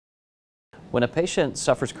When a patient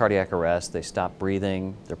suffers cardiac arrest, they stop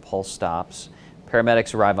breathing, their pulse stops.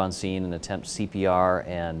 Paramedics arrive on scene and attempt CPR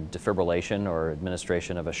and defibrillation or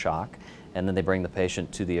administration of a shock, and then they bring the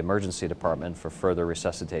patient to the emergency department for further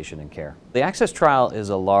resuscitation and care. The ACCESS trial is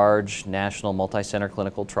a large national multi-center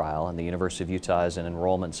clinical trial, and the University of Utah is an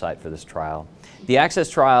enrollment site for this trial. The ACCESS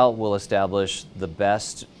trial will establish the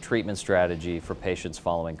best treatment strategy for patients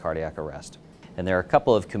following cardiac arrest. And there are a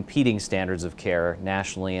couple of competing standards of care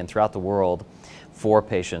nationally and throughout the world for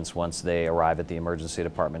patients once they arrive at the emergency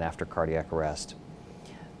department after cardiac arrest.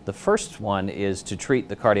 The first one is to treat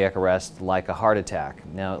the cardiac arrest like a heart attack.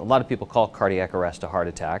 Now, a lot of people call cardiac arrest a heart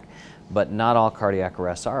attack, but not all cardiac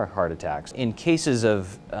arrests are heart attacks. In cases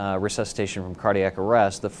of resuscitation from cardiac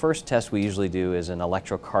arrest, the first test we usually do is an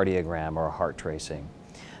electrocardiogram or a heart tracing.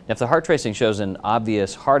 Now, if the heart tracing shows an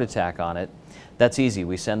obvious heart attack on it, that's easy.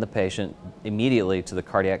 We send the patient immediately to the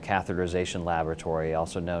cardiac catheterization laboratory,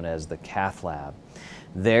 also known as the cath lab.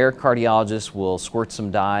 Their cardiologist will squirt some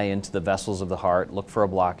dye into the vessels of the heart, look for a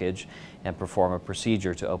blockage, and perform a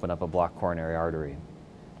procedure to open up a blocked coronary artery.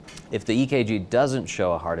 If the EKG doesn't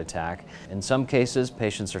show a heart attack, in some cases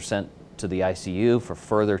patients are sent to the ICU for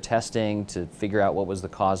further testing to figure out what was the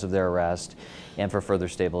cause of their arrest and for further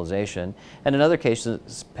stabilization. And in other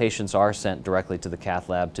cases, patients are sent directly to the cath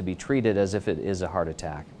lab to be treated as if it is a heart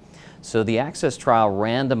attack. So the ACCESS trial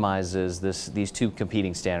randomizes these two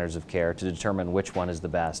competing standards of care to determine which one is the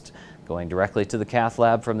best, going directly to the cath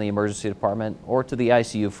lab from the emergency department or to the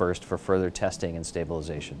ICU first for further testing and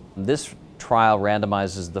stabilization. This trial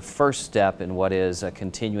randomizes the first step in what is a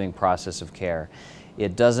continuing process of care.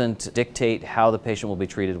 It doesn't dictate how the patient will be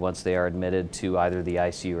treated once they are admitted to either the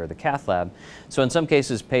ICU or the cath lab. So in some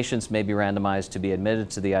cases, patients may be randomized to be admitted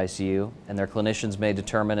to the ICU, and their clinicians may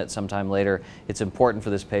determine at some time later it's important for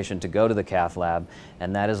this patient to go to the cath lab,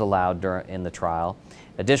 and that is allowed in the trial.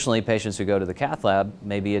 Additionally, patients who go to the cath lab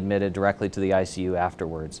may be admitted directly to the ICU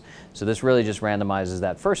afterwards. So this really just randomizes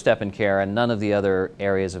that first step in care, and none of the other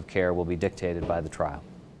areas of care will be dictated by the trial.